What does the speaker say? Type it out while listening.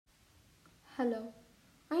Hello,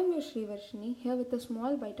 I'm your Srivarshini here with a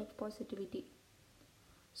small bite of positivity.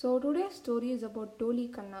 So today's story is about Dolly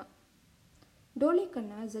Khanna. Dolly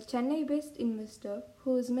Khanna is a Chennai-based investor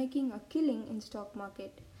who is making a killing in stock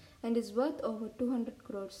market and is worth over 200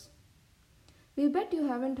 crores. We bet you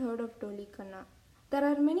haven't heard of Dolly Khanna. There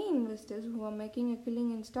are many investors who are making a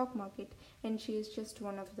killing in stock market and she is just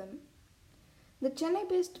one of them. The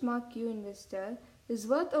Chennai-based Mark Q investor is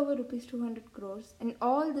worth over Rs 200 crores and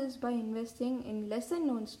all this by investing in lesser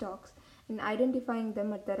known stocks and identifying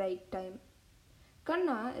them at the right time.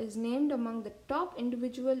 Khanna is named among the top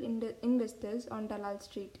individual investors on Dalal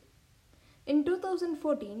Street. In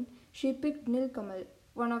 2014, she picked Nilkamal,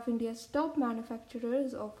 one of India's top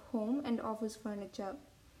manufacturers of home and office furniture.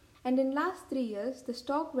 And in last 3 years, the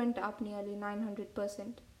stock went up nearly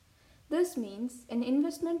 900%. This means an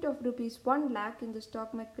investment of Rs 1 lakh in the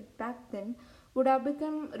stock market back then would have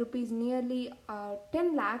become Rs nearly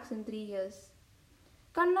 10 lakhs in 3 years.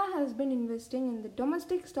 Khanna has been investing in the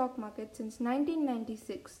domestic stock market since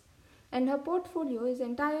 1996 and her portfolio is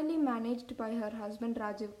entirely managed by her husband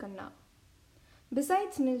Rajiv Khanna.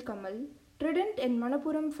 Besides Nilkamal, Trident and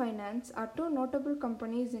Manappuram Finance are two notable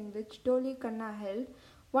companies in which Dolly Khanna held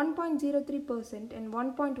 1.03% and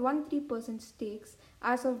 1.13% stakes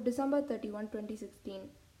as of December 31, 2016.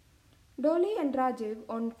 Dolly and Rajiv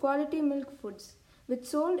owned Quality Milk Foods, which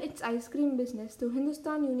sold its ice cream business to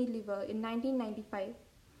Hindustan Unilever in 1995.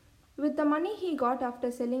 With the money he got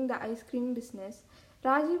after selling the ice cream business,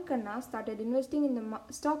 Rajiv Khanna started investing in the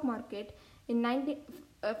stock market from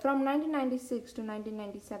 1996 to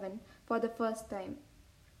 1997 for the first time.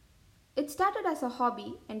 It started as a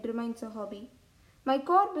hobby and remains a hobby. My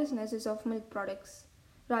core business is of milk products,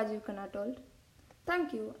 Rajiv Khanna told.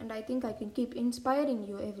 Thank you, and I think I can keep inspiring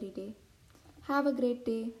you every day. Have a great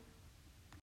day.